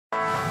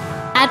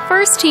At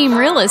First Team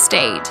Real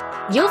Estate,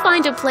 you'll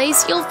find a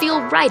place you'll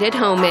feel right at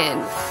home in.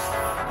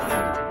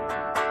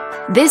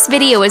 This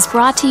video is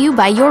brought to you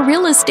by your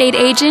real estate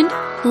agent,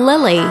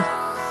 Lily.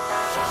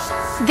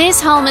 This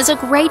home is a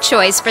great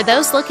choice for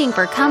those looking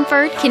for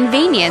comfort,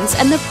 convenience,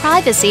 and the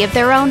privacy of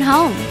their own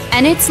home,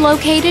 and it's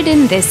located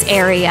in this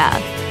area.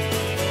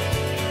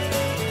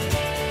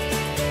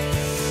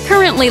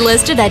 Currently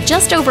listed at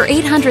just over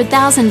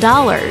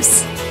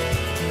 $800,000.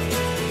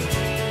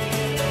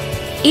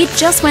 It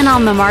just went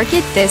on the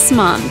market this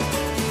month.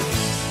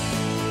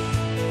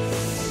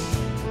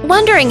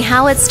 Wondering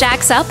how it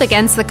stacks up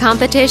against the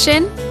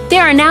competition?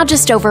 There are now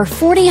just over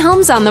 40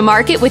 homes on the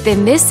market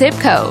within this zip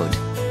code.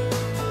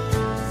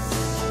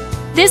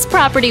 This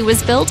property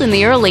was built in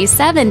the early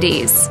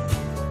 70s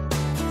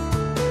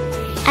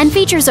and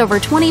features over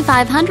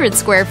 2,500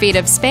 square feet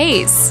of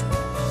space,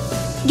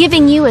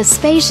 giving you a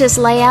spacious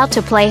layout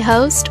to play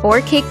host or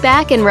kick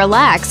back and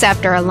relax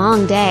after a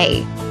long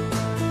day.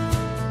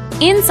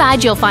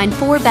 Inside you'll find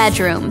 4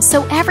 bedrooms,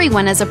 so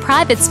everyone has a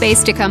private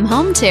space to come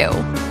home to,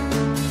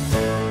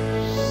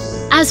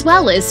 as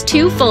well as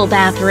 2 full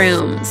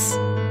bathrooms.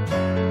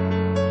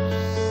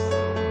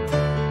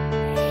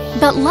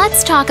 But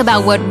let's talk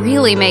about what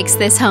really makes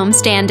this home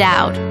stand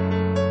out.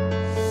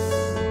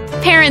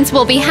 Parents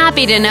will be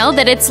happy to know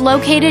that it's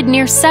located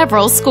near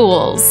several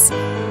schools.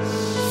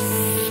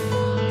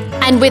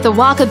 And with a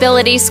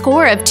walkability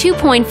score of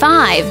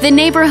 2.5, the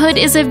neighborhood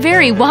is a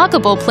very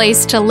walkable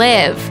place to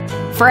live.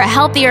 For a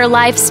healthier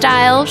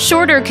lifestyle,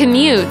 shorter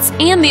commutes,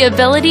 and the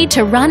ability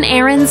to run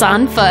errands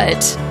on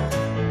foot.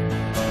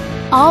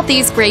 All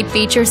these great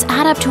features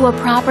add up to a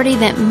property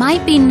that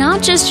might be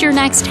not just your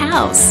next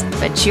house,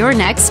 but your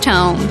next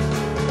home.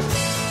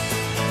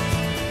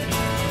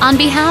 On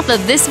behalf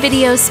of this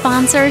video's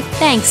sponsor,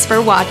 thanks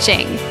for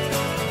watching.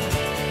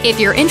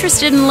 If you're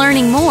interested in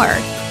learning more,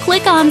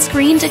 click on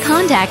screen to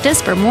contact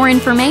us for more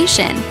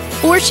information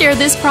or share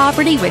this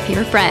property with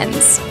your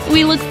friends.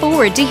 We look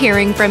forward to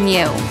hearing from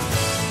you.